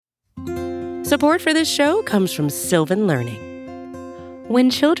Support for this show comes from Sylvan Learning. When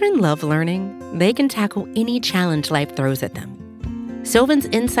children love learning, they can tackle any challenge life throws at them. Sylvan's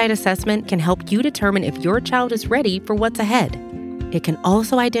Insight Assessment can help you determine if your child is ready for what's ahead. It can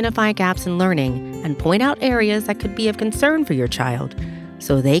also identify gaps in learning and point out areas that could be of concern for your child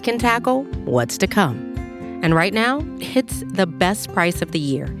so they can tackle what's to come. And right now, it's the best price of the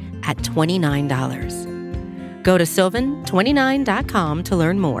year at $29. Go to sylvan29.com to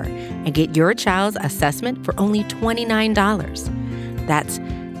learn more and get your child's assessment for only $29. That's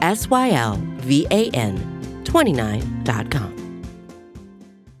SYLVAN 29.com.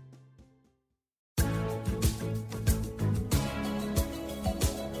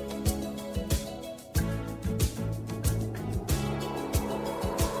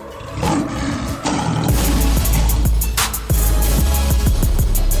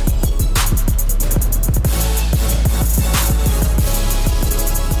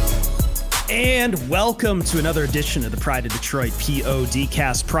 And welcome to another edition of the Pride of Detroit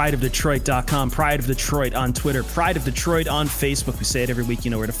PODcast, prideofdetroit.com, Pride of Detroit on Twitter, Pride of Detroit on Facebook. We say it every week, you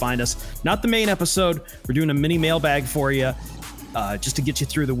know where to find us. Not the main episode. We're doing a mini mailbag for you just to get you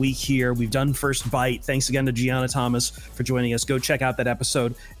through the week here. We've done First Bite. Thanks again to Gianna Thomas for joining us. Go check out that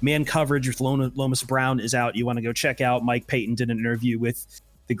episode. Man Coverage with Lomas Brown is out. You want to go check out. Mike Payton did an interview with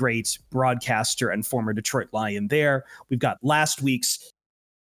the great broadcaster and former Detroit Lion there. We've got last week's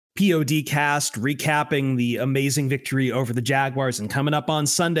PODcast recapping the amazing victory over the Jaguars, and coming up on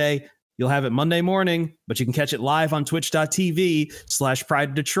Sunday, you'll have it Monday morning, but you can catch it live on twitch.tv/Pride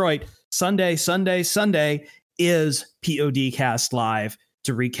of Detroit. Sunday is PODcast live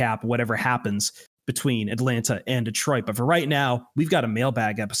to recap whatever happens between Atlanta and Detroit. But for right now, we've got a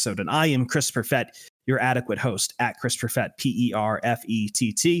mailbag episode, and I am Chris Perfett, your adequate host at Chris Perfett,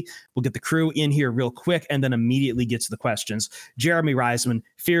 PERFETT. We'll get the crew in here real quick and then immediately get to the questions. Jeremy Reisman,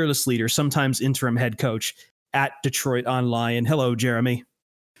 fearless leader, sometimes interim head coach at Detroit on Lion. Hello, Jeremy.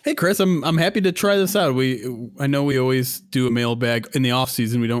 Hey, Chris, I'm happy to try this out. I know we always do a mailbag in the off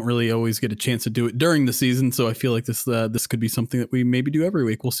season. We don't really always get a chance to do it during the season. So I feel like this could be something that we maybe do every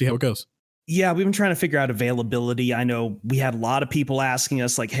week. We'll see how it goes. Yeah, we've been trying to figure out availability. I know we had a lot of people asking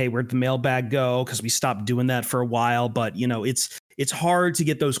us like, hey, where'd the mailbag go? Because we stopped doing that for a while. But, you know, it's hard to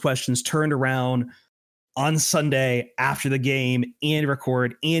get those questions turned around on Sunday after the game and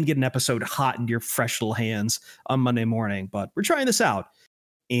record and get an episode hot into your fresh little hands on Monday morning. But we're trying this out.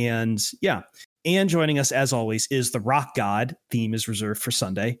 And yeah, and joining us as always is the Rock God. Theme is reserved for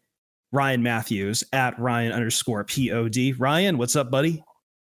Sunday. Ryan Matthews at Ryan_POD. Ryan, what's up, buddy?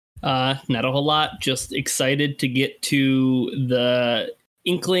 Not a whole lot. Just excited to get to the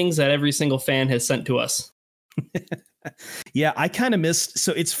inklings that every single fan has sent to us. Yeah, I kind of missed.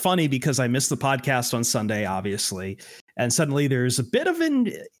 So it's funny because I missed the podcast on Sunday, obviously. And suddenly there's a bit of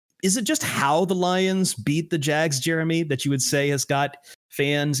is it just how the Lions beat the Jags, Jeremy, that you would say has got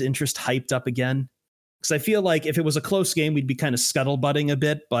fans' interest hyped up again? Because I feel like if it was a close game, we'd be kind of scuttlebutting a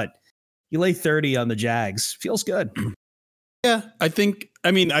bit, but you lay 30 on the Jags. Feels good. Yeah, I think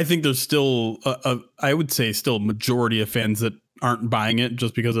there's still I would say still a majority of fans that aren't buying it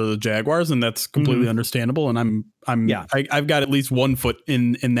just because of the Jaguars, and that's completely understandable. And I've got at least one foot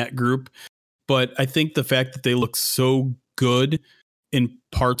in that group, but I think the fact that they look so good in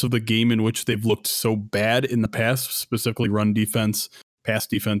parts of the game in which they've looked so bad in the past, specifically run defense, pass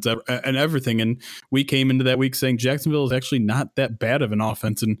defense, and everything. And we came into that week saying Jacksonville is actually not that bad of an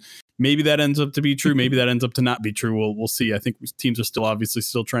offense, and maybe that ends up to be true. Maybe that ends up to not be true. We'll see. I think teams are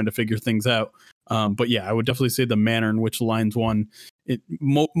still trying to figure things out. But yeah, I would definitely say the manner in which the Lions won,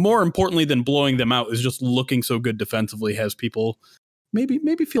 more importantly than blowing them out, is just looking so good defensively has people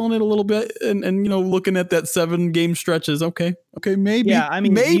maybe feeling it a little bit, and looking at that 7-game stretch is okay, maybe. Yeah, I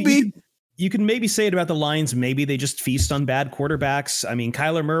mean, maybe. You can maybe say it about the Lions. Maybe they just feast on bad quarterbacks. I mean,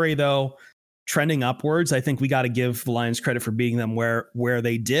 Kyler Murray, though, trending upwards. I think we got to give the Lions credit for beating them where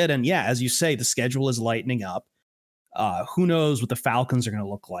they did. And yeah, as you say, the schedule is lightening up. Who knows what the Falcons are going to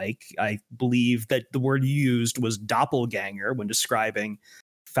look like? I believe that the word you used was doppelganger when describing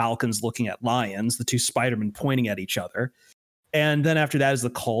Falcons looking at Lions, the two Spider-Men pointing at each other. And then after that is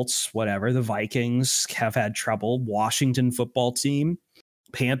the Colts, whatever. The Vikings have had trouble. Washington football team.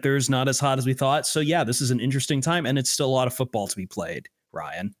 Panthers not as hot as we thought. So yeah, this is an interesting time, and it's still a lot of football to be played,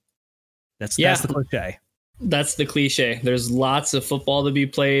 Ryan. That's the cliche. That's the cliche. There's lots of football to be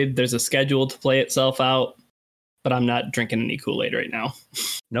played. There's a schedule to play itself out, but I'm not drinking any Kool-Aid right now.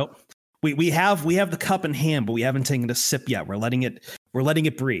 Nope. We have the cup in hand, but we haven't taken a sip yet. We're letting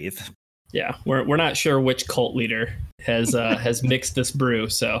it breathe. Yeah, we're not sure which cult leader has mixed this brew,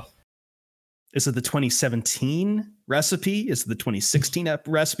 so Is it the 2017 recipe? Is it the 2016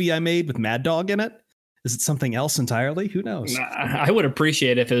 recipe I made with Mad Dog in it? Is it something else entirely? Who knows? I would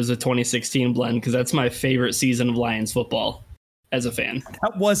appreciate it if it was a 2016 blend, because that's my favorite season of Lions football as a fan.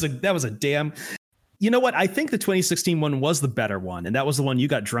 That was a damn. You know what? I think the 2016 one was the better one, and that was the one you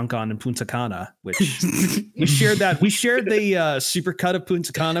got drunk on in Punta Cana, which we shared that. We shared the supercut of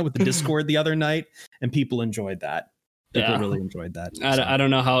Punta Cana with the Discord the other night, and people enjoyed that. People really enjoyed that. I don't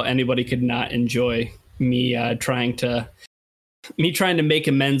know how anybody could not enjoy me trying to make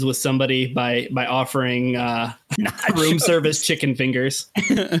amends with somebody by offering room service chicken fingers.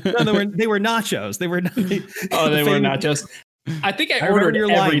 No, they were nachos. They were nachos. I think I ordered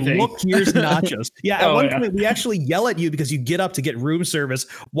your everything. Line, look, here's nachos. Yeah, at one point we actually yell at you because you get up to get room service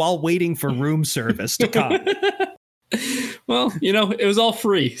while waiting for room service to come. Well, it was all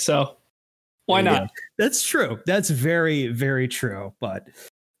free, so why not? That's true. That's very, very true. But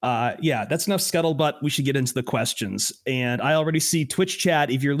that's enough scuttlebutt. We should get into the questions. And I already see Twitch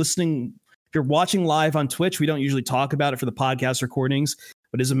chat. If you're watching live on Twitch, we don't usually talk about it for the podcast recordings,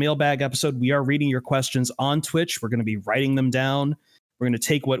 but as a mailbag episode, we are reading your questions on Twitch. We're going to be writing them down. We're going to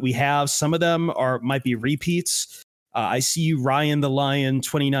take what we have. Some of them might be repeats. I see you, Ryan the Lion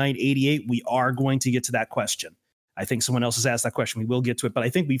 2988. We are going to get to that question. I think someone else has asked that question. We will get to it, but I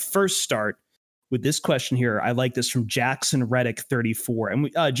think we first start with this question here. I like this from Jackson Reddick 34.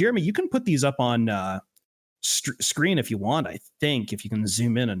 And Jeremy, you can put these up on screen if you want, I think, if you can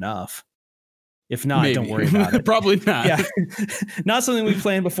zoom in enough. If not, Maybe. Don't worry about it. Probably not. Yeah. Not something we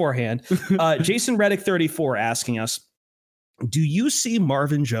planned beforehand. Jason Reddick 34 asking us, do you see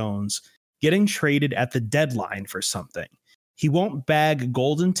Marvin Jones getting traded at the deadline for something? He won't bag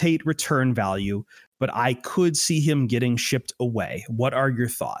Golden Tate return value, but I could see him getting shipped away. What are your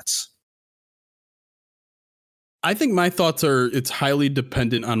thoughts? I think my thoughts are it's highly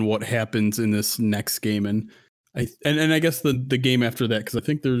dependent on what happens in this next game. And I guess the game after that, because I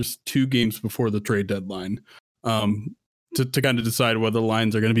think there's 2 games before the trade deadline to kind of decide whether the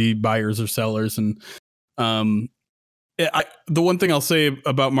Lions are going to be buyers or sellers. And the one thing I'll say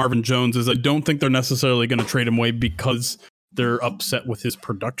about Marvin Jones is I don't think they're necessarily going to trade him away because they're upset with his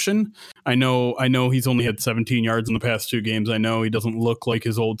production. I know he's only had 17 yards in the past 2 games. I know he doesn't look like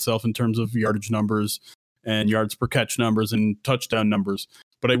his old self in terms of yardage numbers and yards per catch numbers and touchdown numbers.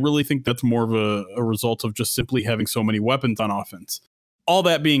 But I really think that's more of a result of just simply having so many weapons on offense. All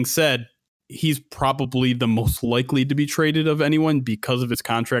that being said, he's probably the most likely to be traded of anyone because of his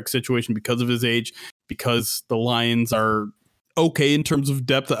contract situation, because of his age, because the Lions are okay in terms of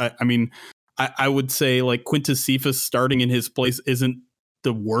depth. I would say like Quintus Cephas starting in his place isn't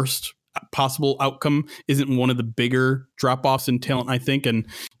the worst possible outcome, isn't one of the bigger drop-offs in talent, I think. And,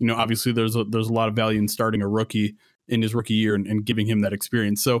 obviously there's a lot of value in starting a rookie in his rookie year and giving him that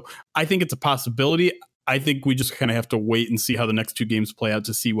experience. So I think it's a possibility. I think we just kind of have to wait and see how the next 2 games play out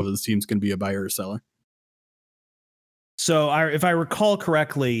to see whether this team's going to be a buyer or seller. So if I recall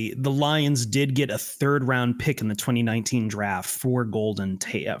correctly, the Lions did get a 3rd round pick in the 2019 draft for Golden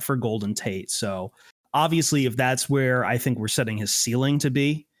Tate. So obviously if that's where I think we're setting his ceiling to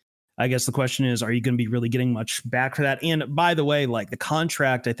be, I guess the question is, are you going to be really getting much back for that? And by the way, like the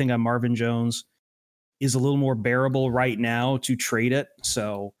contract, I think on Marvin Jones is a little more bearable right now to trade it.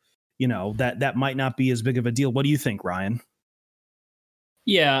 So, that might not be as big of a deal. What do you think, Ryan?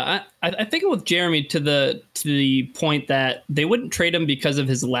 Yeah, I think with Jeremy to the point that they wouldn't trade him because of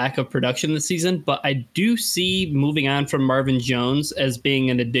his lack of production this season, but I do see moving on from Marvin Jones as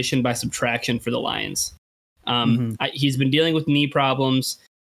being an addition by subtraction for the Lions. He's been dealing with knee problems.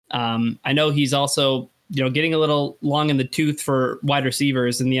 I know he's also, getting a little long in the tooth for wide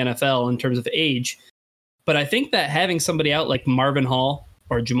receivers in the NFL in terms of age. But I think that having somebody out like Marvin Hall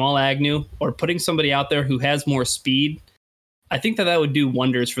or Jamal Agnew or putting somebody out there who has more speed, I think that would do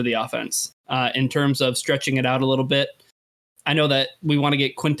wonders for the offense in terms of stretching it out a little bit. I know that we want to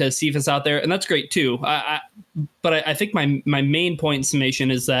get Quintus Cephas out there, and that's great too. But I think my main point in summation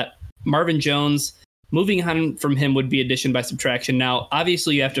is that Marvin Jones, moving on from him would be addition by subtraction. Now,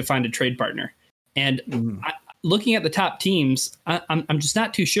 obviously, you have to find a trade partner. And looking at the top teams, I'm just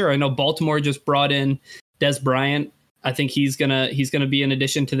not too sure. I know Baltimore just brought in Des Bryant. I think he's gonna be an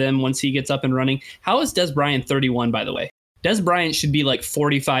addition to them once he gets up and running. How is Des Bryant 31, by the way? Des Bryant should be like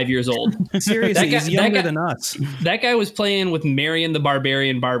 45 years old. Seriously, he's younger than us. That guy was playing with Marion the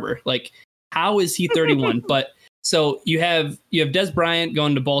Barbarian Barber. Like, how is he 31? But so you have Des Bryant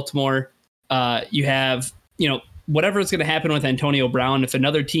going to Baltimore. You have, whatever is going to happen with Antonio Brown. If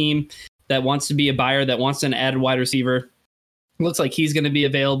another team that wants to be a buyer, that wants an added wide receiver, looks like he's going to be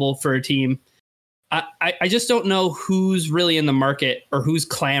available for a team. I just don't know who's really in the market or who's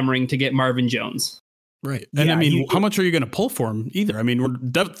clamoring to get Marvin Jones. Right. And I mean, how much are you going to pull for him either? I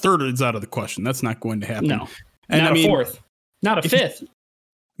mean, third is out of the question. That's not going to happen. No, and not a fourth, not a fifth.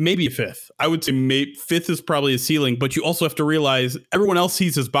 Maybe a fifth. I would say fifth is probably a ceiling, but you also have to realize everyone else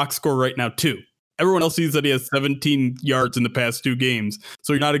sees his box score right now too. Everyone else sees that he has 17 yards in the past 2 games.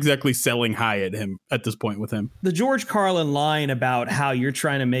 So you're not exactly selling high at him at this point with him. The George Carlin line about how you're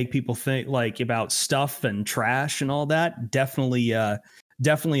trying to make people think like about stuff and trash and all that definitely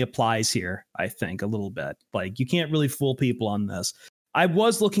applies here, I think, a little bit. Like, you can't really fool people on this. I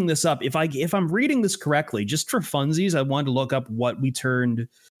was looking this up. If I'm reading this correctly, just for funsies, I wanted to look up what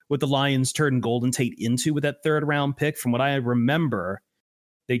the Lions turned Golden Tate into with that 3rd round pick. From what I remember,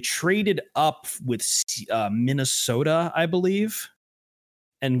 they traded up with Minnesota, I believe,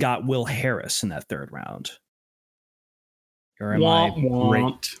 and got Will Harris in that 3rd round. Or am I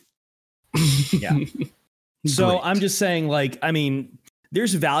great? Yeah. So great. I'm just saying, like, I mean,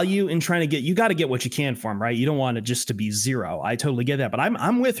 there's value in trying to you got to get what you can for him, right? You don't want it just to be zero. I totally get that. But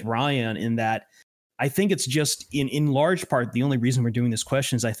I'm with Ryan in that I think it's just in large part, the only reason we're doing this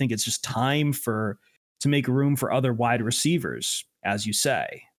question is I think it's just time to make room for other wide receivers, as you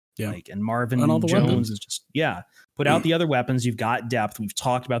say. Yeah. Like, and Marvin Jones weapons. Is just, put out the other weapons. You've got depth. We've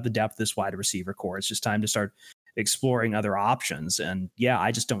talked about the depth of this wide receiver core. It's just time to start exploring other options. And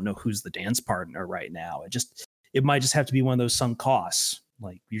I just don't know who's the dance partner right now. It might just have to be one of those sunk costs.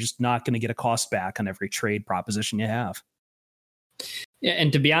 Like, you're just not going to get a cost back on every trade proposition you have. Yeah,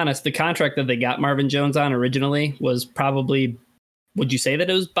 and to be honest, the contract that they got Marvin Jones on originally was probably, would you say that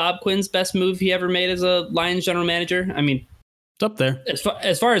it was Bob Quinn's best move he ever made as a Lions general manager? I mean, it's up there.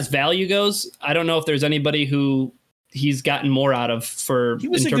 As far as value goes, I don't know if there's anybody who he's gotten more out of in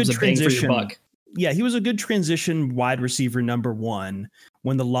terms of bang for your buck. Yeah, he was a good transition wide receiver number 1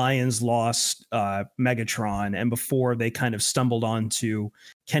 when the Lions lost Megatron and before they kind of stumbled onto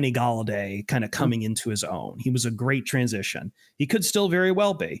Kenny Golladay kind of coming into his own. He was a great transition. He could still very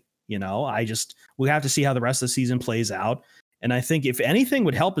well be, we have to see how the rest of the season plays out. And I think if anything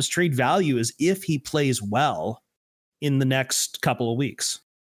would help his trade value is if he plays well in the next couple of weeks.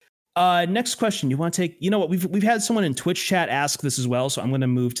 Next question. You want to take, what we've had someone in Twitch chat ask this as well. So I'm going to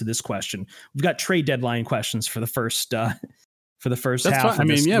move to this question. We've got trade deadline questions for the first half. That's fine. I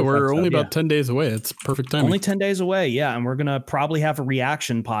mean, we're only about 10 days away. It's perfect time. Only 10 days away. Yeah. And we're going to probably have a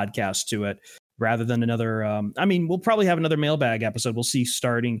reaction podcast to it rather than another. We'll probably have another mailbag episode. We'll see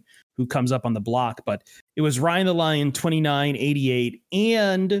starting who comes up on the block, but it was Ryan the Lion 2988.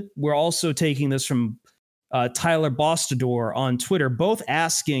 And we're also taking this from Tyler Bostador on Twitter, both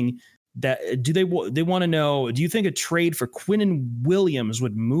asking that they want to know, do you think a trade for Quinnen Williams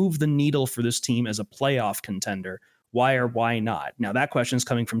would move the needle for this team as a playoff contender? Why or why not? Now that question is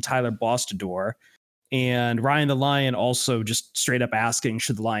coming from Tyler Bostador, and Ryan the Lion also just straight up asking,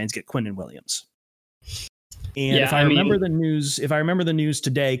 should the Lions get Quinnen Williams? And if I remember the news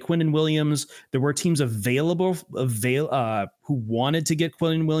today, Quinnen Williams, there were teams available who wanted to get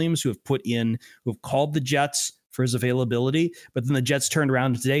Quinnen Williams, who have called the Jets for his availability, but then the Jets turned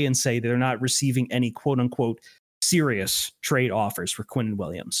around today and say they're not receiving any quote unquote serious trade offers for Quinnen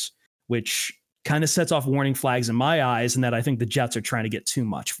Williams, which kind of sets off warning flags in my eyes, and that I think the Jets are trying to get too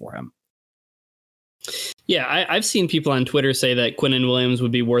much for him. Yeah, I've seen people on Twitter say that Quinnen Williams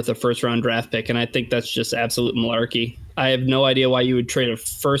would be worth a 1st-round draft pick, and I think that's just absolute malarkey. I have no idea why you would trade a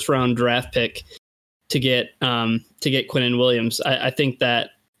 1st-round draft pick to get Quinnen Williams. I think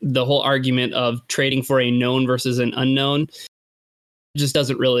that the whole argument of trading for a known versus an unknown just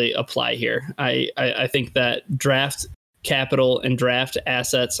doesn't really apply here. I think that draft capital and draft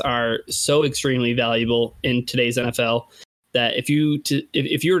assets are so extremely valuable in today's NFL that if you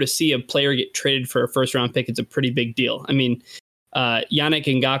were to see a player get traded for a 1st-round pick, it's a pretty big deal. I mean, Yannick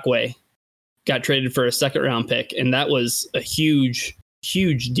Ngakoue got traded for a 2nd-round pick, and that was a huge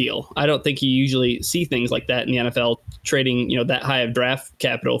deal. I don't think you usually see things like that in the NFL, trading that high of draft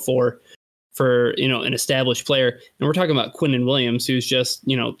capital for an established player. And we're talking about Quinnen Williams, who's just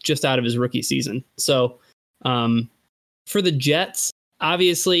out of his rookie season. So for the Jets,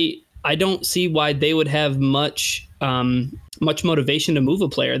 obviously, I don't see why they would have much motivation to move a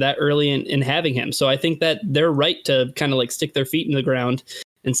player that early in having him. So I think that they're right to kind of like stick their feet in the ground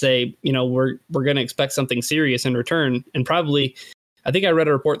and say, we're going to expect something serious in return. And probably, I think I read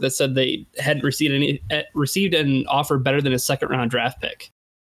a report that said they hadn't received an offer better than a 2nd-round draft pick.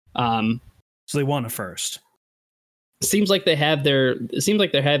 So they want a 1st. Seems like they have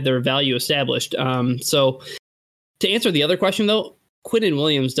their value established. So to answer the other question though, Quinnen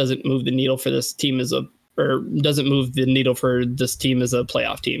Williams doesn't move the needle for this team as a or doesn't move the needle for this team as a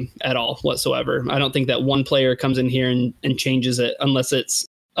playoff team at all whatsoever. I don't think that one player comes in here and changes it unless it's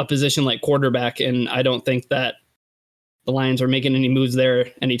a position like quarterback. And I don't think that the Lions are making any moves there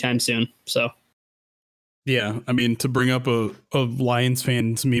anytime soon. So. Yeah, I mean, to bring up a Lions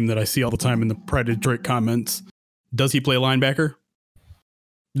fans meme that I see all the time in the Pride of Detroit comments, does he play linebacker?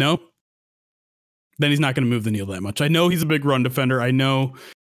 No? Then he's not going to move the needle that much. I know he's a big run defender. I know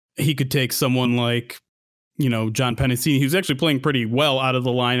he could take someone like, John Pennicini, who's actually playing pretty well out of the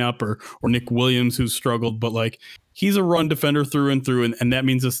lineup, or Nick Williams, who's struggled, but like he's a run defender through and through, and that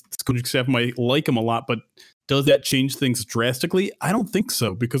means this coaching staff might like him a lot, but does that change things drastically? I don't think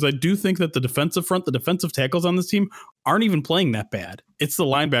so, because I do think that the defensive front, the defensive tackles on this team aren't even playing that bad. It's the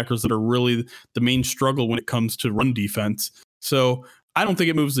linebackers that are really the main struggle when it comes to run defense. So I don't think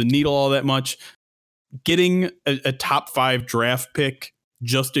it moves the needle all that much. Getting a top 5 draft pick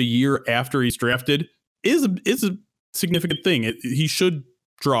just a year after he's drafted is a significant thing. He should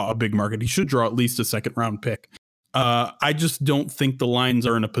draw a big market. He should draw at least a second round pick. I just don't think the Lions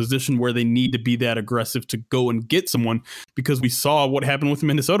are in a position where they need to be that aggressive to go and get someone, because we saw what happened with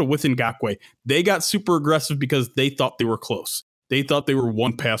Minnesota with Ngakoue. They got super aggressive because they thought they were close. They thought they were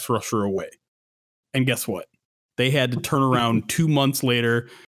one pass rusher away. And guess what? They had to turn around 2 months later,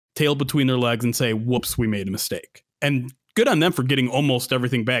 tail between their legs, and say, whoops, we made a mistake. And good on them for getting almost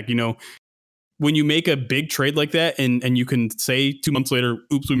everything back. When you make a big trade like that and you can say 2 months later,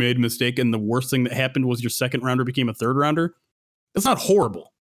 oops, we made a mistake, and the worst thing that happened was your second rounder became a third rounder, it's not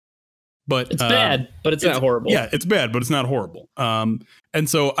horrible. But it's bad, but it's not horrible. Yeah, it's bad, but it's not horrible. And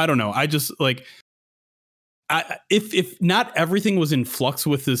so I don't know. I just like, if not everything was in flux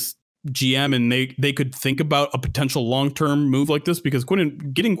with this GM and they could think about a potential long-term move like this, because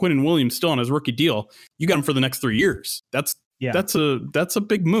getting Quinnen Williams still on his rookie deal, you got him for the next 3 years. That's a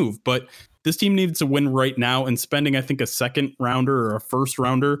big move, but this team needs to win right now, and spending, I think, a second rounder or a first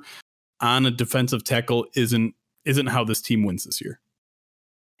rounder on a defensive tackle isn't how this team wins this year.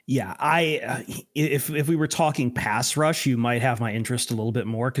 Yeah, if we were talking pass rush, you might have my interest a little bit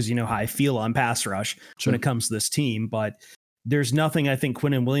more, because you know how I feel on pass rush when it comes to this team. But there's nothing I think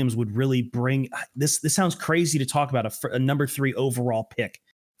Quinnen Williams would really bring. This sounds crazy to talk about a number 3 overall pick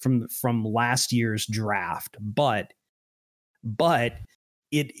from last year's draft, but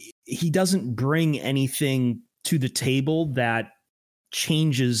he doesn't bring anything to the table that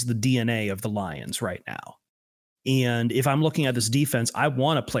changes the DNA of the Lions right now. And if I'm looking at this defense, I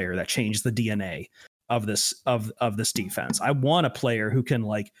want a player that changed the DNA of this defense. I want a player who can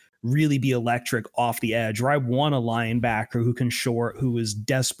like really be electric off the edge, or I want a linebacker who is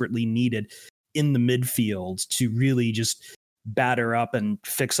desperately needed in the midfield to really just batter up and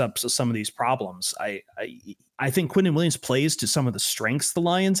fix up some of these problems. I think Quinnen Williams plays to some of the strengths the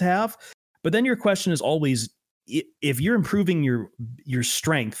Lions have, but then your question is always, if you're improving your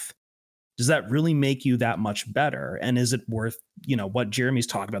strength, does that really make you that much better? And is it worth, what Jeremy's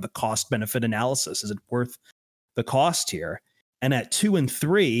talking about, the cost benefit analysis? Is it worth the cost here? And at 2 and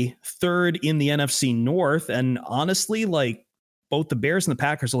 3, third in the NFC North, and honestly, like both the Bears and the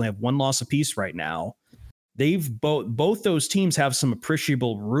Packers only have 1 loss apiece right now. They've both those teams have some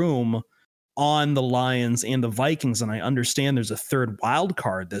appreciable room on the Lions and the Vikings, and I understand there's a third wild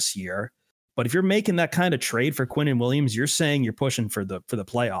card this year. But if you're making that kind of trade for Quinnen Williams, you're saying you're pushing for the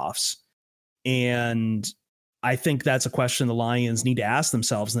playoffs. And I think that's a question the Lions need to ask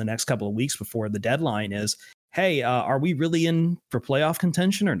themselves in the next couple of weeks before the deadline is, hey, are we really in for playoff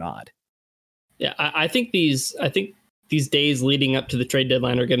contention or not? Yeah, I think these days leading up to the trade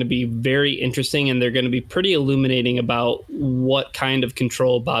deadline are going to be very interesting, and they're going to be pretty illuminating about what kind of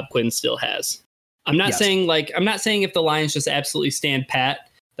control Bob Quinn still has. I'm not saying if the Lions just absolutely stand pat,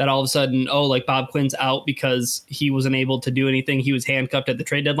 that all of a sudden, Bob Quinn's out because he wasn't able to do anything. He was handcuffed at the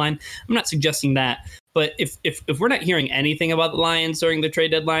trade deadline. I'm not suggesting that. But if we're not hearing anything about the Lions during the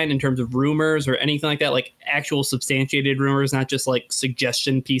trade deadline in terms of rumors or anything like that, like actual substantiated rumors, not just like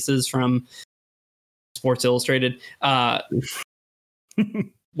suggestion pieces from Sports Illustrated,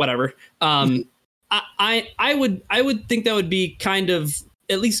 whatever. I would think that would be kind of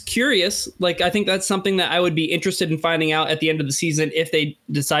at least curious. Like, I think that's something that I would be interested in finding out at the end of the season if they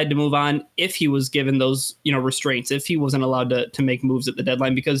decide to move on, if he was given those, restraints, if he wasn't allowed to make moves at the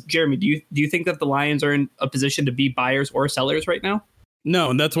deadline. Because Jeremy, do you think that the Lions are in a position to be buyers or sellers right now?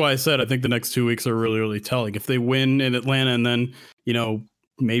 No, and that's why I said I think the next 2 weeks are really, really telling. If they win in Atlanta and then,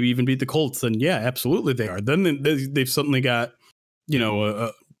 maybe even beat the Colts, then yeah, absolutely they are. Then they've suddenly got,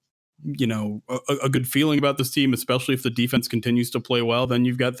 a good feeling about this team, especially if the defense continues to play well, then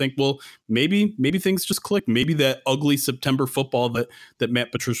you've got to think, well, maybe things just click. Maybe that ugly September football that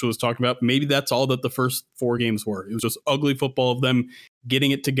Matt Patricia was talking about, maybe that's all that the first 4 games were. It was just ugly football of them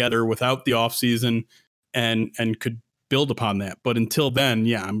getting it together without the offseason and could build upon that. But until then,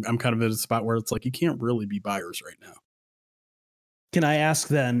 yeah, I'm kind of at a spot where it's like you can't really be buyers right now. Can I ask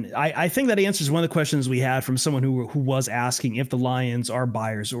then? I think that answers one of the questions we had from someone who was asking if the Lions are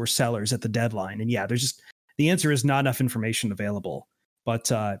buyers or sellers at the deadline. And yeah, the answer is not enough information available. But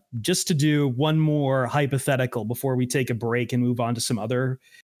just to do one more hypothetical before we take a break and move on to some other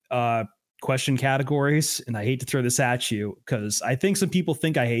question categories. And I hate to throw this at you because I think some people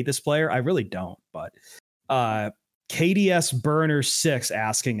think I hate this player. I really don't. But KDS Burner 6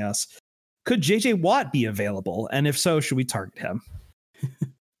 asking us, could JJ Watt be available? And if so, should we target him?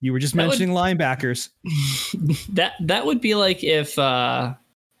 You were just mentioning linebackers. That would be like if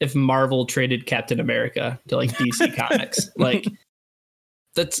Marvel traded Captain America to like DC Comics. Like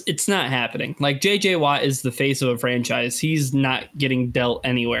it's not happening. Like JJ Watt is the face of a franchise. He's not getting dealt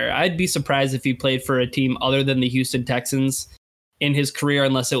anywhere. I'd be surprised if he played for a team other than the Houston Texans in his career,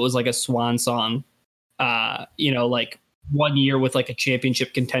 unless it was like a swan song. Like 1 year with like a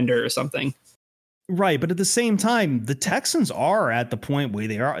championship contender or something. Right. But at the same time, the Texans are at the point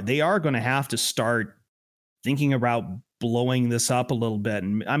where they are going to have to start thinking about blowing this up a little bit.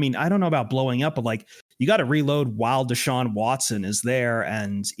 And I mean, I don't know about blowing up, but like you got to reload while Deshaun Watson is there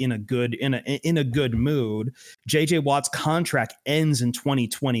and in a good mood. JJ Watt's contract ends in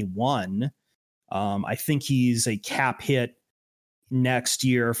 2021. I think he's a cap hit next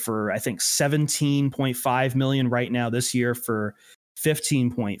year for, I think, 17.5 million right now, this year for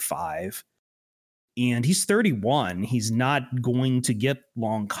 15.5. And he's 31. He's not going to get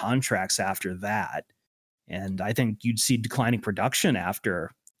long contracts after that. And I think you'd see declining production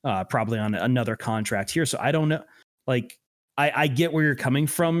after probably on another contract here. So I don't know. Like, I get where you're coming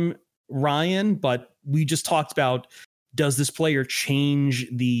from, Ryan, but we just talked about, does this player change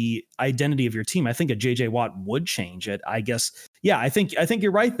the identity of your team? I think a JJ Watt would change it. I guess. Yeah, I think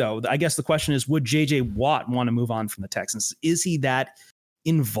you're right, though. I guess the question is, would JJ Watt want to move on from the Texans? Is he that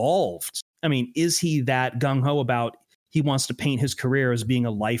involved? I mean, is he that gung-ho about he wants to paint his career as being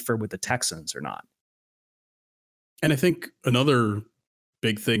a lifer with the Texans or not? And I think another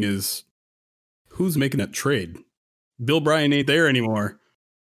big thing is who's making that trade? Bill Bryan ain't there anymore.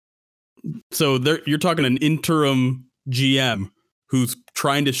 So you're talking an interim GM who's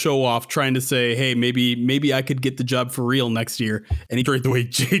trying to show off, trying to say, hey, maybe I could get the job for real next year. And he trades away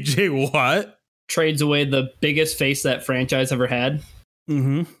JJ Watt. Trades away the biggest face that franchise ever had.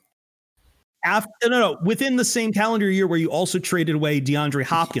 Mm-hmm. Within the same calendar year where you also traded away DeAndre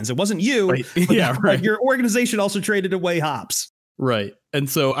Hopkins. It wasn't you. Right. Yeah, right. But your organization also traded away Hops. Right. And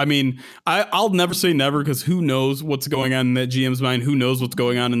so, I mean, I'll never say never, because who knows what's going on in that GM's mind? Who knows what's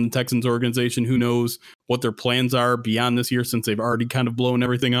going on in the Texans organization? Who knows what their plans are beyond this year, since they've already kind of blown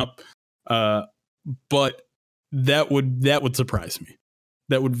everything up? But that would surprise me.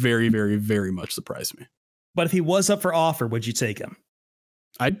 That would very, very, very much surprise me. But if he was up for offer, would you take him?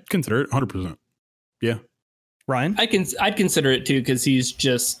 I'd consider it 100%. Yeah. Ryan? I'd consider it too, because he's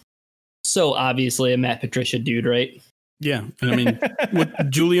just so obviously a Matt Patricia dude, right? Yeah. And I mean, with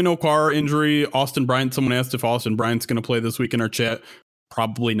Julian Okwara injury, Austin Bryant, someone asked if Austin Bryant's going to play this week in our chat.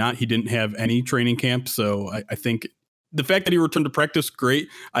 Probably not. He didn't have any training camp. So I think the fact that he returned to practice, great.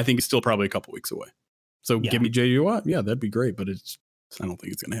 I think it's still probably a couple weeks away. So give me JJ Watt. Yeah, that'd be great. But I don't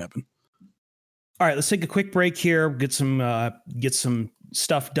think it's going to happen. All right, let's take a quick break here. Get some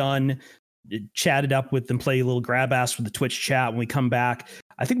stuff done. Chat it up with them, play a little grab ass with the Twitch chat. When we come back,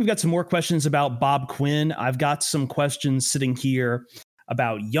 I think we've got some more questions about Bob Quinn. I've got some questions sitting here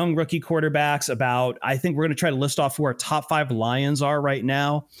about young rookie quarterbacks, I think we're going to try to list off who our top 5 Lions are right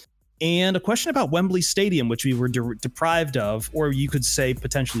now, and a question about Wembley Stadium, which we were deprived of, or you could say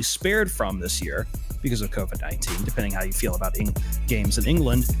potentially spared from this year because of COVID-19, depending how you feel about games in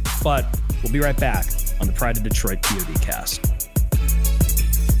England. But we'll be right back on the Pride of Detroit PODcast.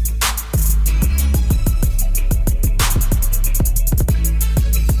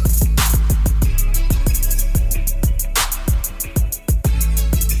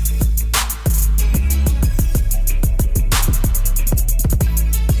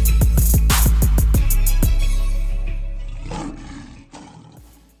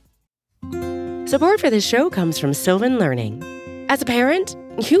 Support for this show comes from Sylvan Learning. As a parent,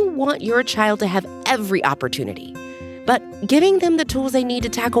 you want your child to have every opportunity, but giving them the tools they need to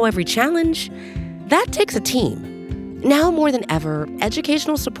tackle every challenge, that takes a team. Now more than ever,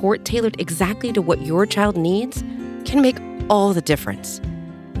 educational support tailored exactly to what your child needs can make all the difference.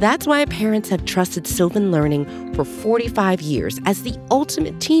 That's why parents have trusted Sylvan Learning for 45 years as the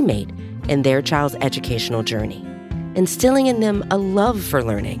ultimate teammate in their child's educational journey, instilling in them a love for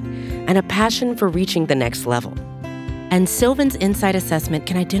learning and a passion for reaching the next level. And Sylvan's Insight Assessment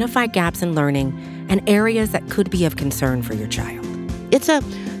can identify gaps in learning and areas that could be of concern for your child. It's a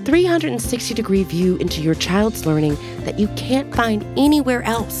 360-degree view into your child's learning that you can't find anywhere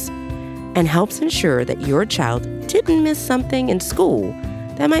else, and helps ensure that your child didn't miss something in school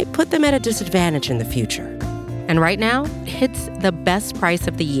that might put them at a disadvantage in the future. And right now, it's the best price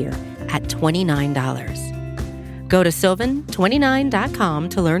of the year at $29. Go to sylvan29.com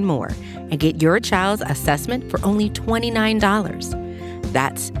to learn more and get your child's assessment for only $29.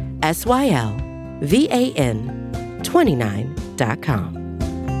 That's SYLVAN29.com.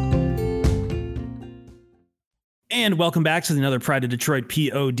 And welcome back to another Pride of Detroit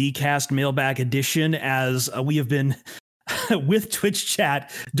PODcast mailbag edition, as we have been with Twitch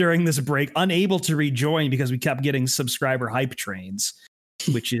chat during this break, unable to rejoin because we kept getting subscriber hype trains,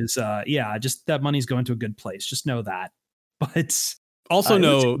 which is, just that money's going to a good place. Just know that. But also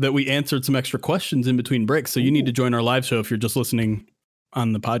know that we answered some extra questions in between breaks. So you need to join our live show if you're just listening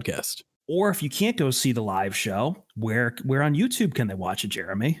on the podcast. Or if you can't go see the live show, where on YouTube can they watch it,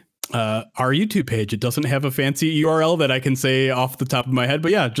 Jeremy? Our YouTube page. It doesn't have a fancy URL that I can say off the top of my head,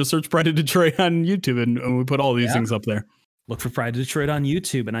 but yeah, just search Pride of Detroit on YouTube and we put all these things up there. Look for Pride of Detroit on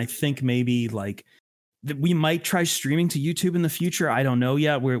YouTube. And I think maybe we might try streaming to YouTube in the future. I don't know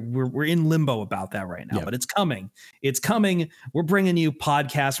yet. We're in limbo about that right now, but it's coming. It's coming. We're bringing you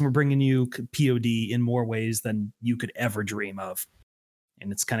podcasts and we're bringing you POD in more ways than you could ever dream of.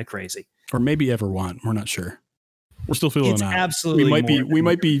 And it's kind of crazy. Or maybe ever want. We're not sure. We're still feeling out. Absolutely. We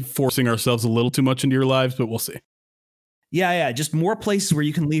might be forcing ourselves a little too much into your lives, but we'll see. Yeah. Just more places where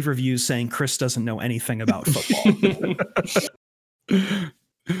you can leave reviews saying Chris doesn't know anything about football.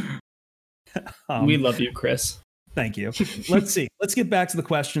 We love you, Chris. Thank you. Let's see. Let's get back to the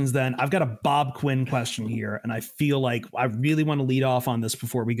questions then. I've got a Bob Quinn question here, and I feel like I really want to lead off on this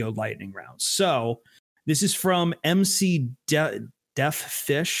before we go lightning round. So this is from MC Def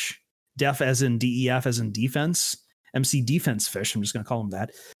Fish. Def as in DEF as in defense. MC Defense Fish. I'm just going to call him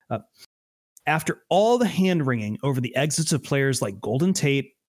that. After all the hand-wringing over the exits of players like Golden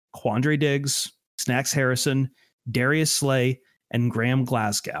Tate, Quandre Diggs, Snacks Harrison, Darius Slay, and Graham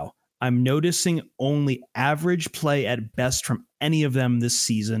Glasgow, I'm noticing only average play at best from any of them this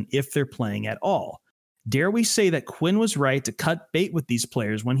season, if they're playing at all. Dare we say that Quinn was right to cut bait with these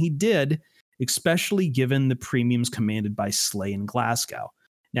players when he did, especially given the premiums commanded by Slay and Glasgow?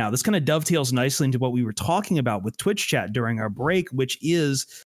 Now, this kind of dovetails nicely into what we were talking about with Twitch chat during our break, which is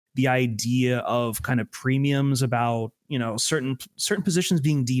the idea of kind of premiums about, certain positions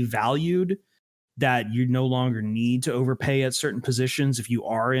being devalued, that you no longer need to overpay at certain positions if you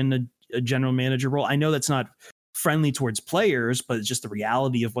are in a general manager role. I know that's not friendly towards players, but it's just the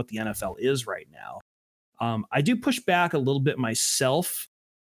reality of what the NFL is right now. I do push back a little bit myself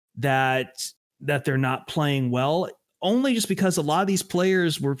that they're not playing well, only just because a lot of these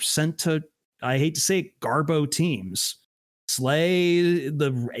players were sent to, I hate to say it, garbo teams. Slay,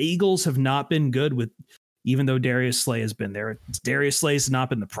 the Eagles have not been good with, even though Darius Slay has been there. Darius Slay has not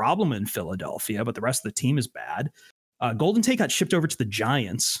been the problem in Philadelphia, but the rest of the team is bad. Golden Tate got shipped over to the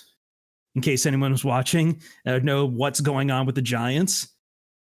Giants, in case anyone was watching, know what's going on with the Giants.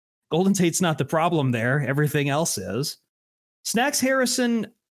 Golden Tate's not the problem there. Everything else is. Snacks Harrison,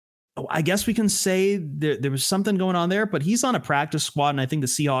 I guess we can say there was something going on there, but he's on a practice squad, and I think the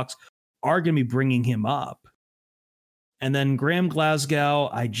Seahawks are going to be bringing him up. And then Graham Glasgow,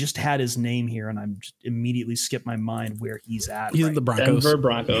 I just had his name here, and I'm just immediately skipped my mind where he's at. He's at the Broncos. Denver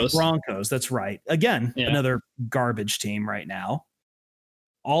Broncos. Broncos, that's right. Again, another garbage team right now.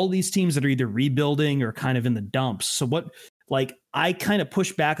 All these teams that are either rebuilding or kind of in the dumps. So I kind of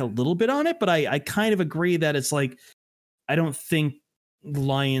push back a little bit on it, but I kind of agree that it's like, I don't think the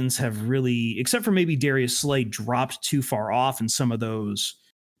Lions have really, except for maybe Darius Slay, dropped too far off in some of those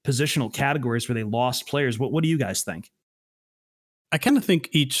positional categories where they lost players. What do you guys think? I kind of think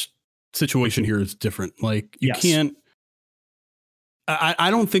each situation here is different. Like you can't,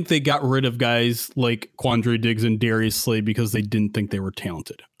 I don't think they got rid of guys like Quandre Diggs and Darius Slay because they didn't think they were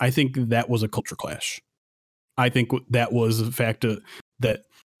talented. I think that was a culture clash. I think that was a fact that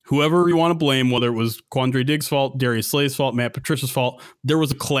whoever you want to blame, whether it was Quandre Diggs' fault, Darius Slay's fault, Matt Patricia's fault, there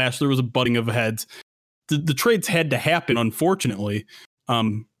was a clash. There was a butting of heads. The trades had to happen, unfortunately.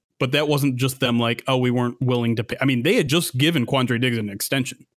 But that wasn't just them like, oh, we weren't willing to pay. I mean, they had just given Quandre Diggs an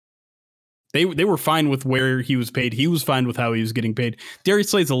extension. They were fine with where he was paid. He was fine with how he was getting paid.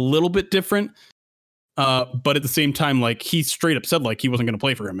 Darius Slay's a little bit different. But at the same time, like he straight up said like he wasn't going to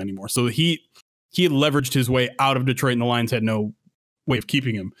play for him anymore. So he had leveraged his way out of Detroit, and the Lions had no way of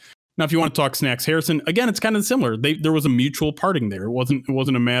keeping him. Now, if you want to talk Snacks Harrison, again, it's kind of similar. There was a mutual parting there. It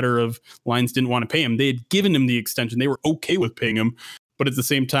wasn't a matter of Lions didn't want to pay him. They had given him the extension. They were okay with paying him, but at the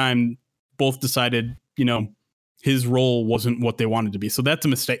same time, both decided, his role wasn't what they wanted to be. So that's a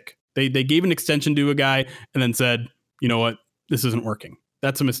mistake. They gave an extension to a guy and then said, you know what, this isn't working.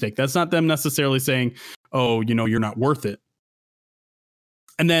 That's a mistake. That's not them necessarily saying, oh, you're not worth it.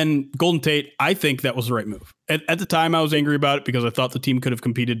 And then Golden Tate, I think that was the right move. At the time, I was angry about it because I thought the team could have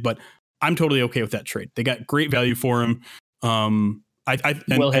competed, but I'm totally okay with that trade. They got great value for him.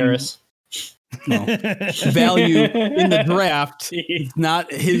 Will Harris. No. Value in the draft. It's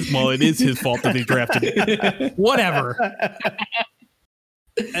not his. Well, it is his fault that they drafted. Whatever.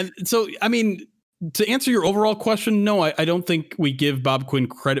 And so, I mean, to answer your overall question, no, I don't think we give Bob Quinn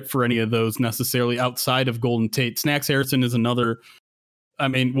credit for any of those necessarily outside of Golden Tate. Snacks Harrison is another. I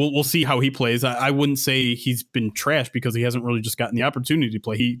mean, we'll see how he plays. I wouldn't say he's been trashed because he hasn't really just gotten the opportunity to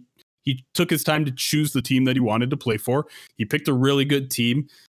play. He took his time to choose the team that he wanted to play for. He picked a really good team.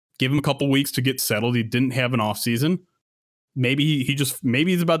 Give him a couple weeks to get settled. He didn't have an off season. Maybe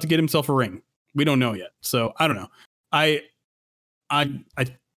he's about to get himself a ring. We don't know yet. So I don't know. I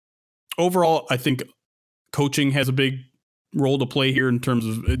overall, I think coaching has a big role to play here in terms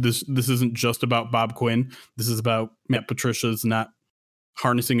of this. This isn't just about Bob Quinn. This is about Matt Patricia's not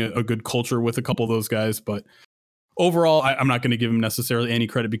harnessing a good culture with a couple of those guys. But overall, I'm not going to give him necessarily any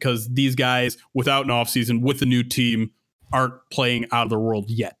credit because these guys without an offseason with a new team aren't playing out of their world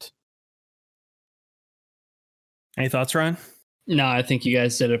yet. Any thoughts, Ryan? No, I think you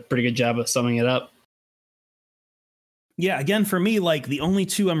guys did a pretty good job of summing it up. Yeah, again, for me, like the only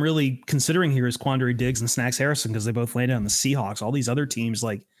two I'm really considering here is Quandre Diggs and Snacks Harrison because they both landed on the Seahawks. All these other teams,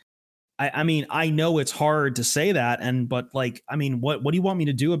 like, I mean, I know it's hard to say that, but like, I mean, what do you want me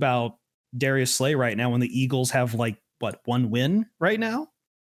to do about Darius Slay right now when the Eagles have like one win right now,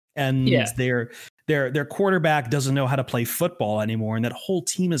 and their quarterback doesn't know how to play football anymore, and that whole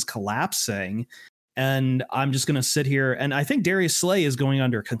team is collapsing. And I'm just going to sit here, and I think Darius Slay is going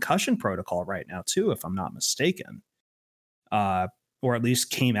under concussion protocol right now too, if I'm not mistaken, or at least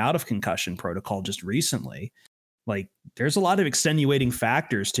came out of concussion protocol just recently. Like, there's a lot of extenuating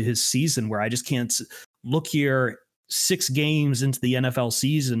factors to his season where I just can't look here 6 games into the NFL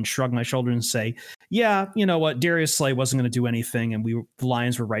season, shrug my shoulders and say, yeah, you know what? Darius Slay wasn't going to do anything. And the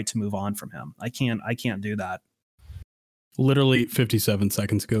Lions were right to move on from him. I can't do that. Literally 57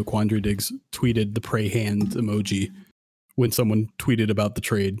 seconds ago, Quandre Diggs tweeted the pray hand emoji when someone tweeted about the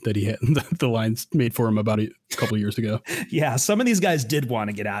trade that he had the Lions made for him about a couple of years ago. Yeah, some of these guys did want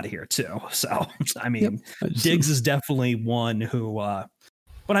to get out of here too. So, I mean, Diggs is definitely one who,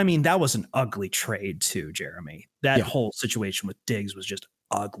 but I mean, that was an ugly trade too, Jeremy. That whole situation with Diggs was just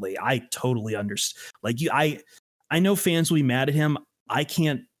ugly. I totally understand. Like I know fans will be mad at him. I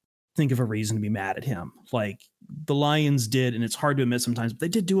can't think of a reason to be mad at him. Like the Lions did, and it's hard to admit sometimes, but they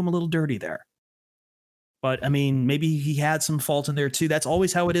did do him a little dirty there. But I mean, maybe he had some fault in there too. That's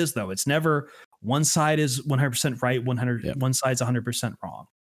always how it is, though. It's never one side is 100% right, one side's 100% wrong.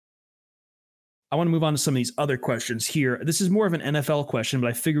 I want to move on to some of these other questions here. This is more of an NFL question, but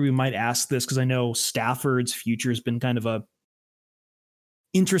I figure we might ask this because I know Stafford's future has been kind of a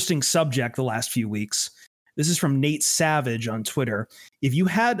interesting subject the last few weeks. This is from Nate Savage on Twitter. If you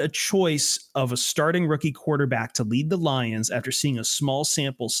had a choice of a starting rookie quarterback to lead the Lions after seeing a small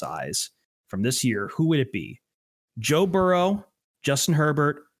sample size from this year, who would it be? Joe Burrow, Justin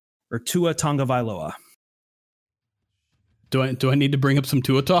Herbert, or Tua Tagovailoa? Do I need to bring up some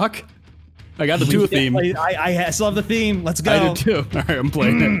Tua talk? I got the Tua theme. I still have the theme. Let's go. I do too. All right, I'm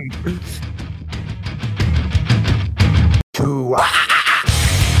playing it. Tua.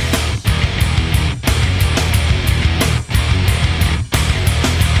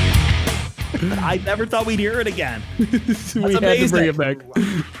 I never thought we'd hear it again. That's we had to bring it back.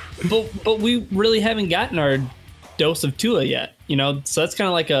 But we really haven't gotten our dose of Tua yet, so that's kind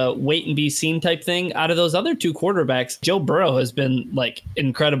of like a wait and be seen type thing. Out of those other two quarterbacks, Joe Burrow has been like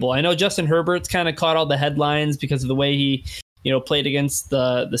incredible. I know Justin Herbert's kind of caught all the headlines because of the way he, played against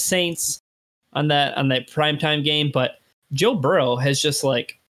the Saints on that primetime game, but Joe Burrow has just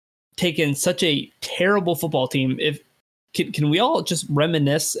like taken such a terrible football team. Can we all just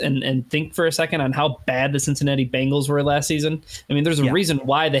reminisce and think for a second on how bad the Cincinnati Bengals were last season? I mean, there's a reason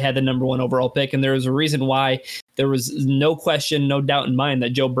why they had the number 1 overall pick, and there was a reason why there was no question, no doubt in mind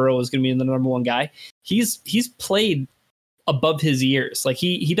that Joe Burrow was going to be the number 1 guy. He's played above his years. Like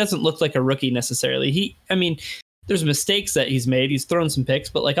he doesn't look like a rookie necessarily. there's mistakes that he's made. He's thrown some picks,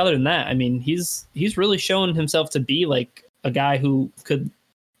 but like other than that, I mean, he's really shown himself to be like a guy who could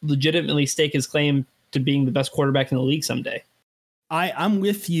legitimately stake his claim to being the best quarterback in the league someday. I'm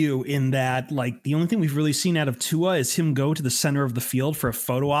with you in that, like, the only thing we've really seen out of Tua is him go to the center of the field for a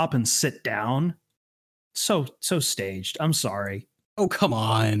photo op and sit down. So staged. I'm sorry. Oh, come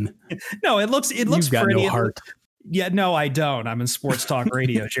on. No, it looks You've got pretty. no heart. Yeah, no, I don't. I'm in sports talk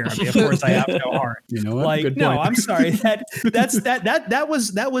radio, Jeremy. Of course, I have no heart. You know what? Like, Good no, point. I'm sorry. That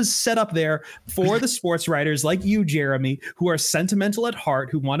was set up there for the sports writers like you, Jeremy, who are sentimental at heart,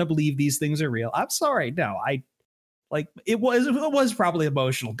 who want to believe these things are real. I'm sorry. No, it was probably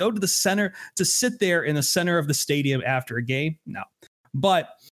emotional. Go to the center, to sit there in the center of the stadium after a game. No, but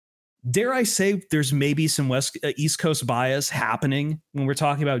dare I say, there's maybe some East Coast bias happening when we're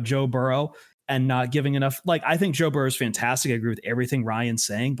talking about Joe Burrow and not giving enough. Like, I think Joe Burrow is fantastic. I agree with everything Ryan's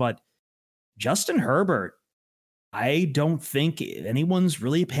saying, but Justin Herbert, I don't think anyone's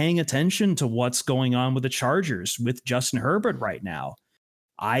really paying attention to what's going on with the Chargers with Justin Herbert right now.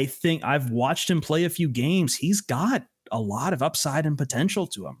 I think I've watched him play a few games. He's got a lot of upside and potential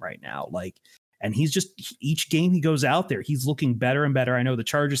to him right now. Like, and he's just, each game he goes out there, he's looking better and better. I know the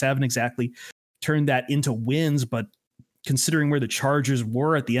Chargers haven't exactly turned that into wins, but considering where the Chargers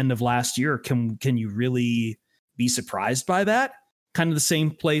were at the end of last year, can you really be surprised by that? Kind of the same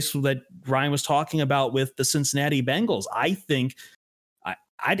place that Ryan was talking about with the Cincinnati Bengals. I think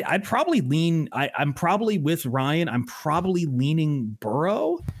I'd probably lean. I'm probably with Ryan. I'm probably leaning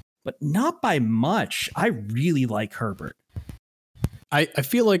Burrow, but not by much. I really like Herbert. I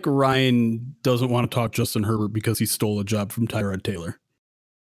feel like Ryan doesn't want to talk Justin Herbert because he stole a job from Tyrod Taylor.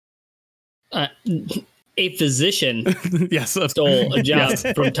 A physician yes, stole a job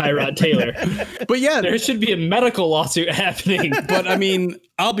from Tyrod Taylor. But yeah, there should be a medical lawsuit happening. But I mean,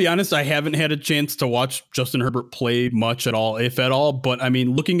 I'll be honest, I haven't had a chance to watch Justin Herbert play much at all, if at all. But I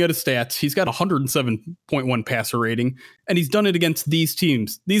mean, looking at his stats, he's got 107.1 passer rating, and he's done it against these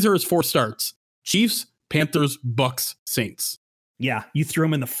teams. These are his 4 starts: Chiefs, Panthers, Bucks, Saints. Yeah, you threw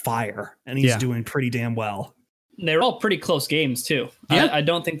him in the fire, and he's doing pretty damn well. They're all pretty close games, too. Yeah. I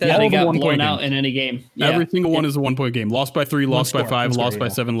don't think that they got blown out in any game. Yeah. Every single one is a 1-point game. Lost by 3, lost by 5, lost by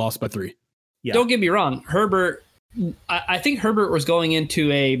 7, lost by 3. Yeah. Don't get me wrong. Herbert, I think Herbert was going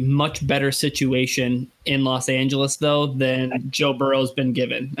into a much better situation in Los Angeles, though, than Joe Burrow's been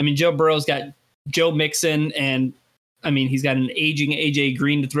given. I mean, Joe Burrow's got Joe Mixon, and I mean, he's got an aging AJ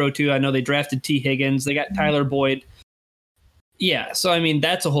Green to throw to. I know they drafted T. Higgins. They got Tyler Boyd. Yeah, so I mean,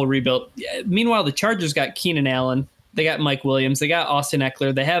 that's a whole rebuild. Meanwhile, the Chargers got Keenan Allen. They got Mike Williams. They got Austin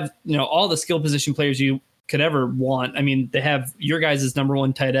Eckler. They have, all the skill position players you could ever want. I mean, they have your guys' number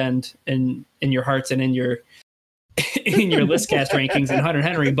 1 tight end in your hearts and in your listcast rankings and Hunter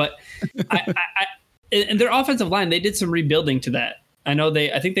Henry. But and their offensive line, they did some rebuilding to that.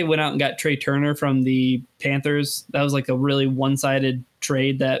 I think they went out and got Trey Turner from the Panthers. That was like a really one-sided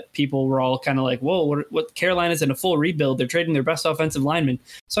trade that people were all kind of like, whoa, what Carolina's in a full rebuild. They're trading their best offensive lineman.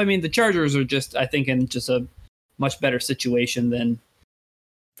 So, I mean, the Chargers are just, I think, in just a much better situation than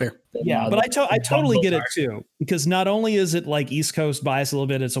fair. Yeah, but I totally get it too, because not only is it like East Coast bias a little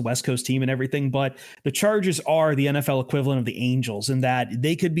bit, it's a West Coast team and everything, but the Chargers are the NFL equivalent of the Angels in that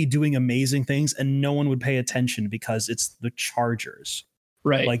they could be doing amazing things and no one would pay attention because it's the Chargers.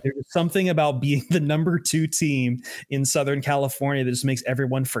 Right. Like, there's something about being the number 2 team in Southern California that just makes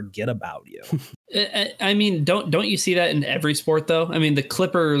everyone forget about you. I mean, don't you see that in every sport, though? I mean, the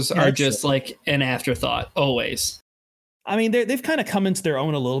Clippers are just like an afterthought always. I mean, they've kind of come into their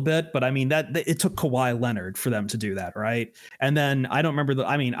own a little bit, but I mean, it took Kawhi Leonard for them to do that, right? And then I don't remember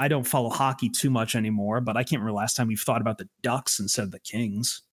I don't follow hockey too much anymore, but I can't remember last time we've thought about the Ducks instead of the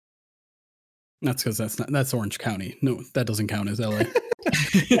Kings. That's because that's Orange County. No, that doesn't count as LA.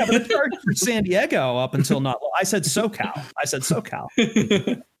 Yeah, but it's hard for San Diego up until not. I said SoCal.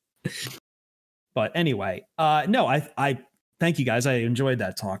 But anyway, no, I thank you guys. I enjoyed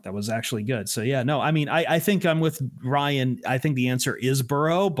that talk. That was actually good. So yeah, no, I mean, I think I'm with Ryan. I think the answer is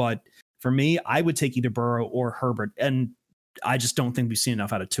Burrow, but for me, I would take either Burrow or Herbert, and I just don't think we've seen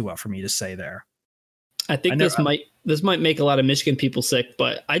enough out of Tua for me to say there. I think this might make a lot of Michigan people sick,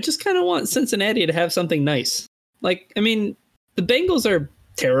 but I just kind of want Cincinnati to have something nice. Like, I mean, the Bengals are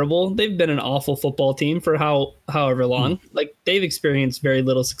terrible. They've been an awful football team for however long. Like, they've experienced very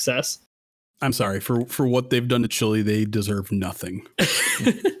little success. I'm sorry for what they've done to Chile. They deserve nothing.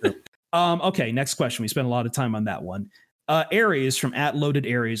 Okay. Next question. We spent a lot of time on that one. Aries from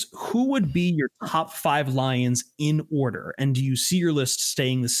 @LoadedAries. Who would be your top 5 Lions in order? And do you see your list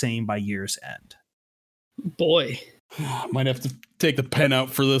staying the same by year's end? Boy, might have to take the pen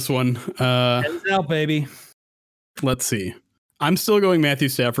out for this one. Pens out, baby. Let's see. I'm still going Matthew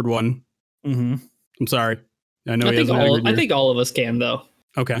Stafford 1. Mm-hmm. I'm sorry. I know I think all of us can, though.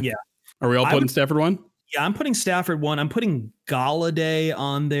 Okay. Yeah. Are we all putting Stafford 1? Yeah, I'm putting Stafford 1. I'm putting Galladay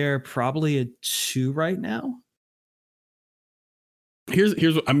on there, probably a 2 right now. Here's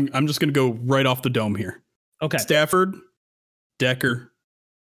what I'm just gonna go right off the dome here. Okay. Stafford, Decker.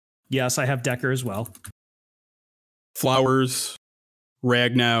 Yes, I have Decker as well. Flowers,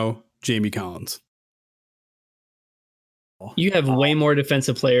 Ragnow, Jamie Collins. You have way more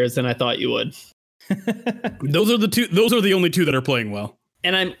defensive players than I thought you would. Those are the only two that are playing well.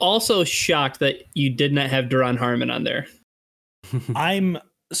 And I'm also shocked that you did not have Duron Harmon on there. I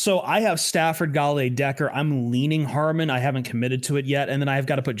have Stafford, Galladay, Decker. I'm leaning Harmon. I haven't committed to it yet. And then I've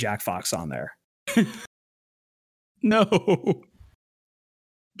got to put Jack Fox on there. No.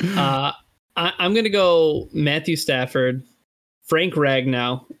 I'm going to go Matthew Stafford, Frank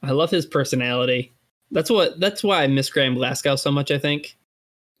Ragnow. I love his personality. That's why I miss Graham Glasgow so much, I think.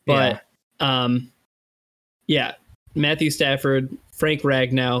 But Matthew Stafford, Frank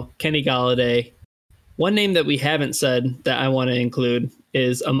Ragnow, Kenny Galladay. One name that we haven't said that I want to include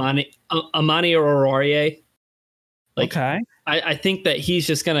is Amani Oruwariye. Okay. I think that he's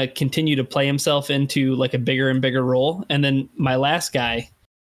just going to continue to play himself into like a bigger and bigger role. And then my last guy,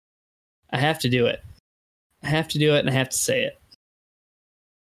 I have to do it. And I have to say it.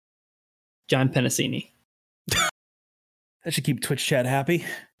 John Pennicini. That should keep Twitch chat happy.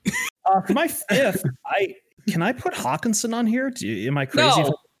 For my fifth, can I put Hawkinson on here? Am I crazy?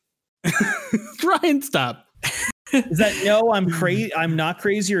 No. Ryan, stop. Is that no? I'm crazy. I'm not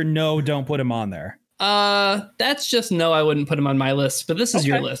crazy, or no? Don't put him on there. That's just no. I wouldn't put him on my list. But this is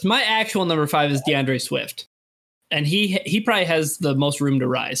your list. My actual number 5 is DeAndre Swift, and he probably has the most room to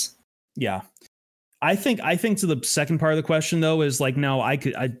rise. Yeah. I think to the second part of the question though is like, no,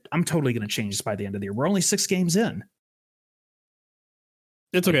 I'm totally going to change this by the end of the year. We're only 6 games in.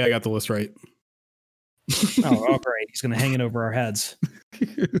 It's okay. I got the list right. Oh, great. He's going to hang it over our heads.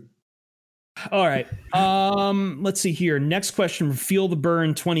 All right. Let's see here. Next question from Feel the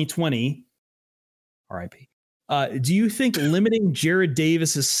Burn 2020. RIP. Do you think limiting Jared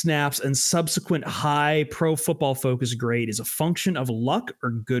Davis's snaps and subsequent high pro football focus grade is a function of luck or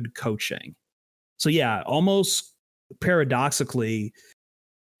good coaching? So yeah, almost paradoxically,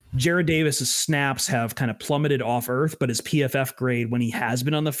 Jared Davis's snaps have kind of plummeted off earth, but his PFF grade when he has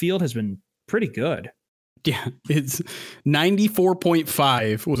been on the field has been pretty good. Yeah, it's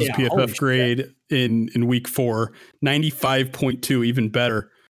 94.5 was his PFF grade in week 4, 95.2, even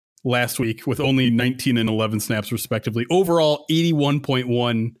better last week with only 19 and 11 snaps respectively. Overall,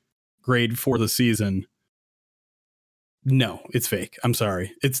 81.1 grade for the season. No, it's fake. I'm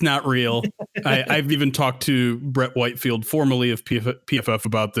sorry. It's not real. I've even talked to Brett Whitefield, formerly of PFF,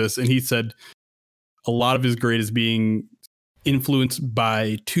 about this, and he said a lot of his grade is being influenced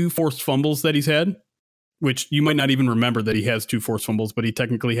by 2 forced fumbles that he's had, which you might not even remember that he has 2 forced fumbles, but he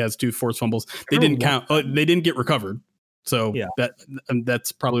technically has 2 forced fumbles. They didn't count. They didn't get recovered. So yeah,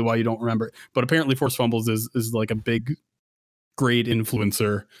 that's probably why you don't remember it. But apparently forced fumbles is like a big grade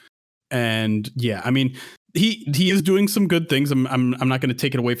influencer. And yeah, I mean, he is doing some good things. I'm not going to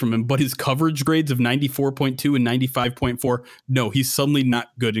take it away from him, but his coverage grades of 94.2 and 95.4, no, he's suddenly not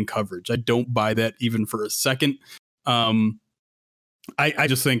good in coverage. I don't buy that even for a second. I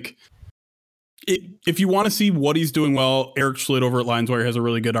just think if you want to see what he's doing well, Eric Schlitt over at LinesWire has a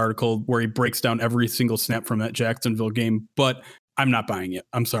really good article where he breaks down every single snap from that Jacksonville game, but I'm not buying it.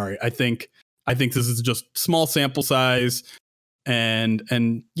 I'm sorry. I think this is just small sample size and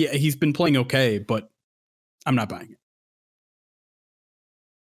yeah, he's been playing okay, but I'm not buying it.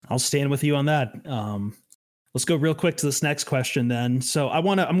 I'll stand with you on that. Let's go real quick to this next question then. So I'm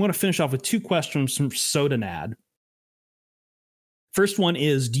going to finish off with 2 questions from Sodanad. First one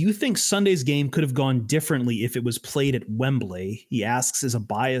is, do you think Sunday's game could have gone differently if it was played at Wembley? He asks as a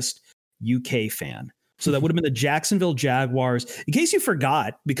biased UK fan. So that would have been the Jacksonville Jaguars. In case you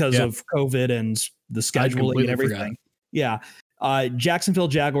forgot, because of COVID and the scheduling and everything. Yeah. Jacksonville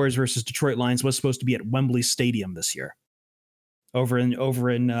Jaguars versus Detroit Lions was supposed to be at Wembley Stadium this year over in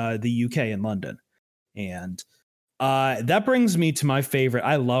the UK in London. And that brings me to my favorite.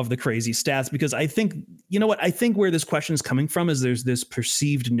 I love the crazy stats because I think, you know what? I think where this question is coming from is there's this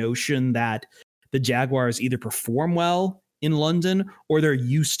perceived notion that the Jaguars either perform well in London or they're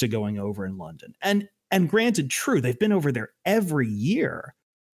used to going over in London. And granted, true, they've been over there every year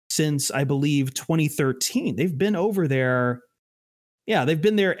since, I believe, 2013. They've been over there. Yeah, they've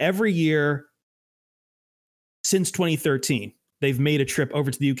been there every year since 2013. They've made a trip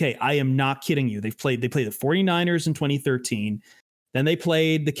over to the UK. I am not kidding you. They played the 49ers in 2013. Then they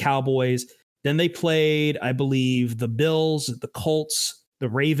played the Cowboys. Then they played, I believe, the Bills, the Colts, the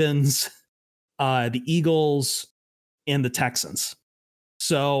Ravens, the Eagles, and the Texans.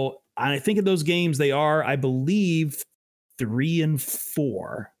 So I think in those games they are, I believe,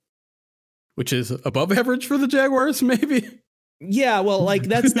 3-4, which is above average for the Jaguars, maybe. Yeah, well, like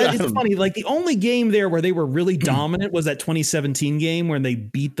it's funny. Like the only game there where they were really dominant was that 2017 game where they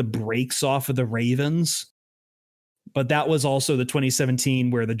beat the brakes off of the Ravens. But that was also the 2017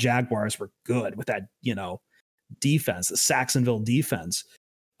 where the Jaguars were good with that, defense, the Saxonville defense.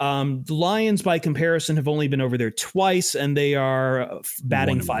 The Lions, by comparison, have only been over there twice, and they are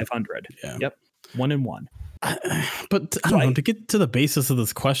batting 500. Yeah. Yep, 1-1. But I don't know, to get to the basis of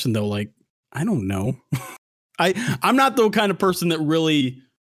this question, though, like, I don't know. I'm not the kind of person that really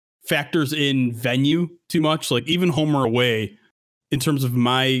factors in venue too much, like even home or away, in terms of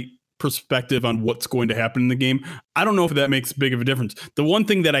my perspective on what's going to happen in the game. I don't know if that makes big of a difference. The one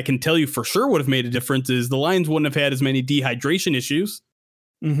thing that I can tell you for sure would have made a difference is the Lions wouldn't have had as many dehydration issues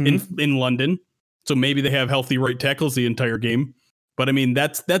in London. So maybe they have healthy right tackles the entire game. But I mean,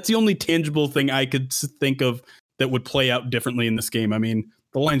 that's the only tangible thing I could think of that would play out differently in this game. I mean,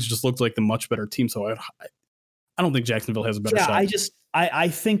 the Lions just looked like the much better team. So I don't think Jacksonville has a better shot. I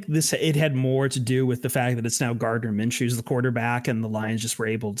think it had more to do with the fact that it's now Gardner Minshew's the quarterback and the Lions just were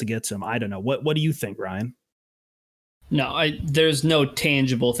able to get to him. I don't know. What do you think, Ryan? No, there's no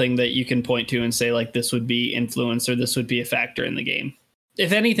tangible thing that you can point to and say like this would be influence or this would be a factor in the game.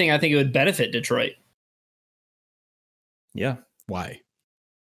 If anything, I think it would benefit Detroit. Yeah. Why?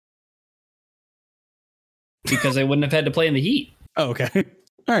 Because they wouldn't have had to play in the heat. Oh, okay.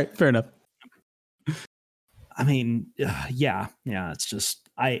 All right. Fair enough. I mean, yeah. It's just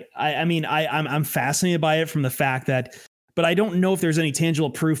I'm fascinated by it from the fact that, but I don't know if there's any tangible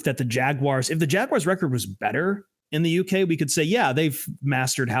proof that if the Jaguars record was better in the UK, we could say, yeah, they've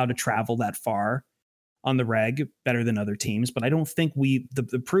mastered how to travel that far on the reg better than other teams. But I don't think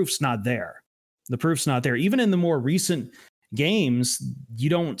the proof's not there. The proof's not there. Even in the more recent games, you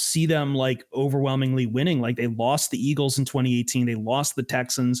don't see them like overwhelmingly winning. Like they lost the Eagles in 2018. They lost the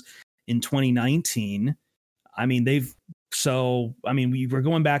Texans in 2019. I mean, we were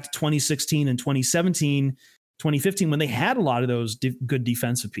going back to 2016 and 2017, 2015, when they had a lot of those good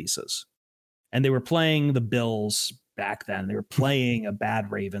defensive pieces. And they were playing the Bills back then. They were playing a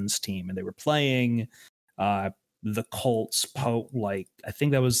bad Ravens team, and they were playing the Colts. I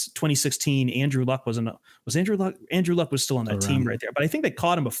think that was 2016. Andrew Luck was Andrew Luck was still on that team right there. But I think they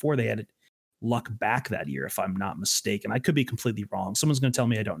caught him before they had Luck back that year, if I'm not mistaken. I could be completely wrong. Someone's going to tell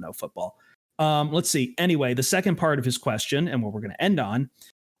me I don't know football. Let's see. Anyway, the second part of his question, and what we're going to end on,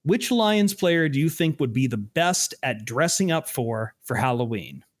 which Lions player do you think would be the best at dressing up for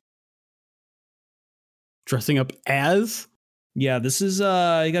Halloween? Dressing up as? Yeah, this is, you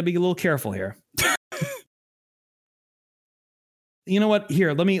got to be a little careful here. You know what?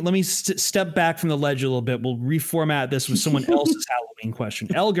 Here, let me step back from the ledge a little bit. We'll reformat this with someone else's Halloween question.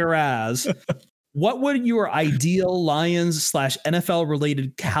 El Garaz, what would your ideal Lions/NFL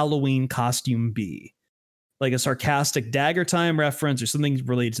related Halloween costume be? Like a sarcastic Dagger Time reference or something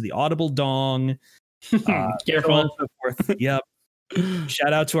related to the Audible Dong. Careful. So forth. Yep.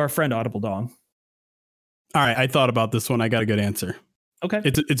 Shout out to our friend Audible Dong. All right. I thought about this one. I got a good answer. Okay.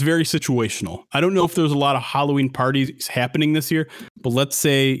 It's very situational. I don't know if there's a lot of Halloween parties happening this year, but let's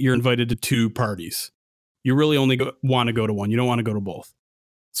say you're invited to 2 parties. You really only want to go to one. You don't want to go to both.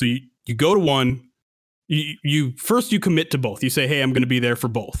 So you go to one. You first commit to both. You say, hey, I'm going to be there for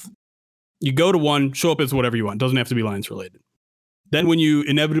both. You go to one, show up as whatever you want. Doesn't have to be Lions related. Then when you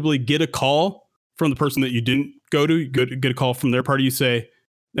inevitably get a call from the person that you didn't go to, you get a call from their party, you say,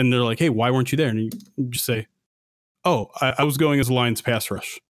 and they're like, hey, why weren't you there? And you just say, oh, I was going as a Lions pass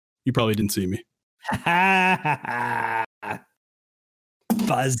rush. You probably didn't see me.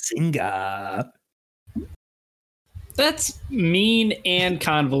 Bazinga. That's mean and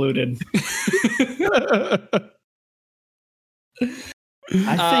convoluted. I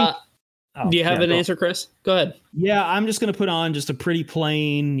think. Do you have an answer, Chris? Go ahead. Yeah, I'm just going to put on just a pretty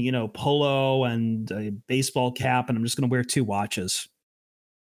plain, polo and a baseball cap, and I'm just going to wear 2 watches.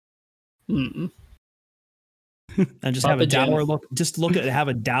 Mm-mm. And just have a dour look. Just have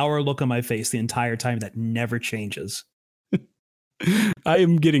a dour look on my face the entire time. That never changes. I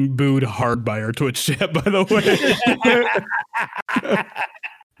am getting booed hard by our Twitch chat, by the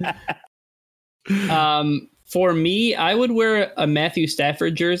way. For me, I would wear a Matthew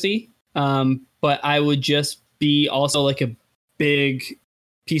Stafford jersey, but I would just be also like a big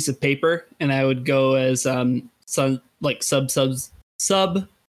piece of paper, and I would go as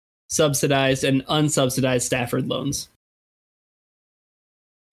subsidized and unsubsidized Stafford loans.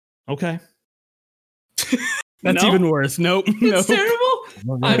 Okay. That's even worse. Nope. It's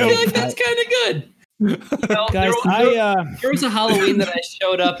terrible. I feel like that's kind of good. Guys, there was a Halloween that I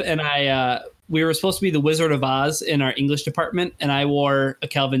showed up and we were supposed to be the Wizard of Oz in our English department, and I wore a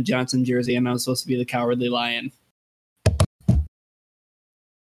Calvin Johnson jersey, and I was supposed to be the Cowardly Lion.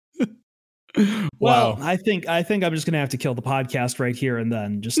 Well, I think I'm just gonna have to kill the podcast right here and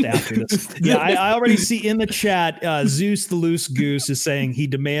then, just after this. Yeah, I already see in the chat, Zeus the Loose Goose is saying he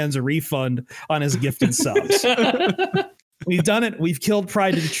demands a refund on his gifted subs. We've done it. We've killed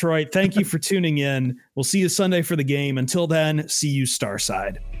Pride of Detroit. Thank you for tuning in. We'll see you Sunday for the game. Until then, see you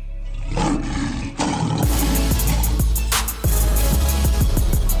Starside.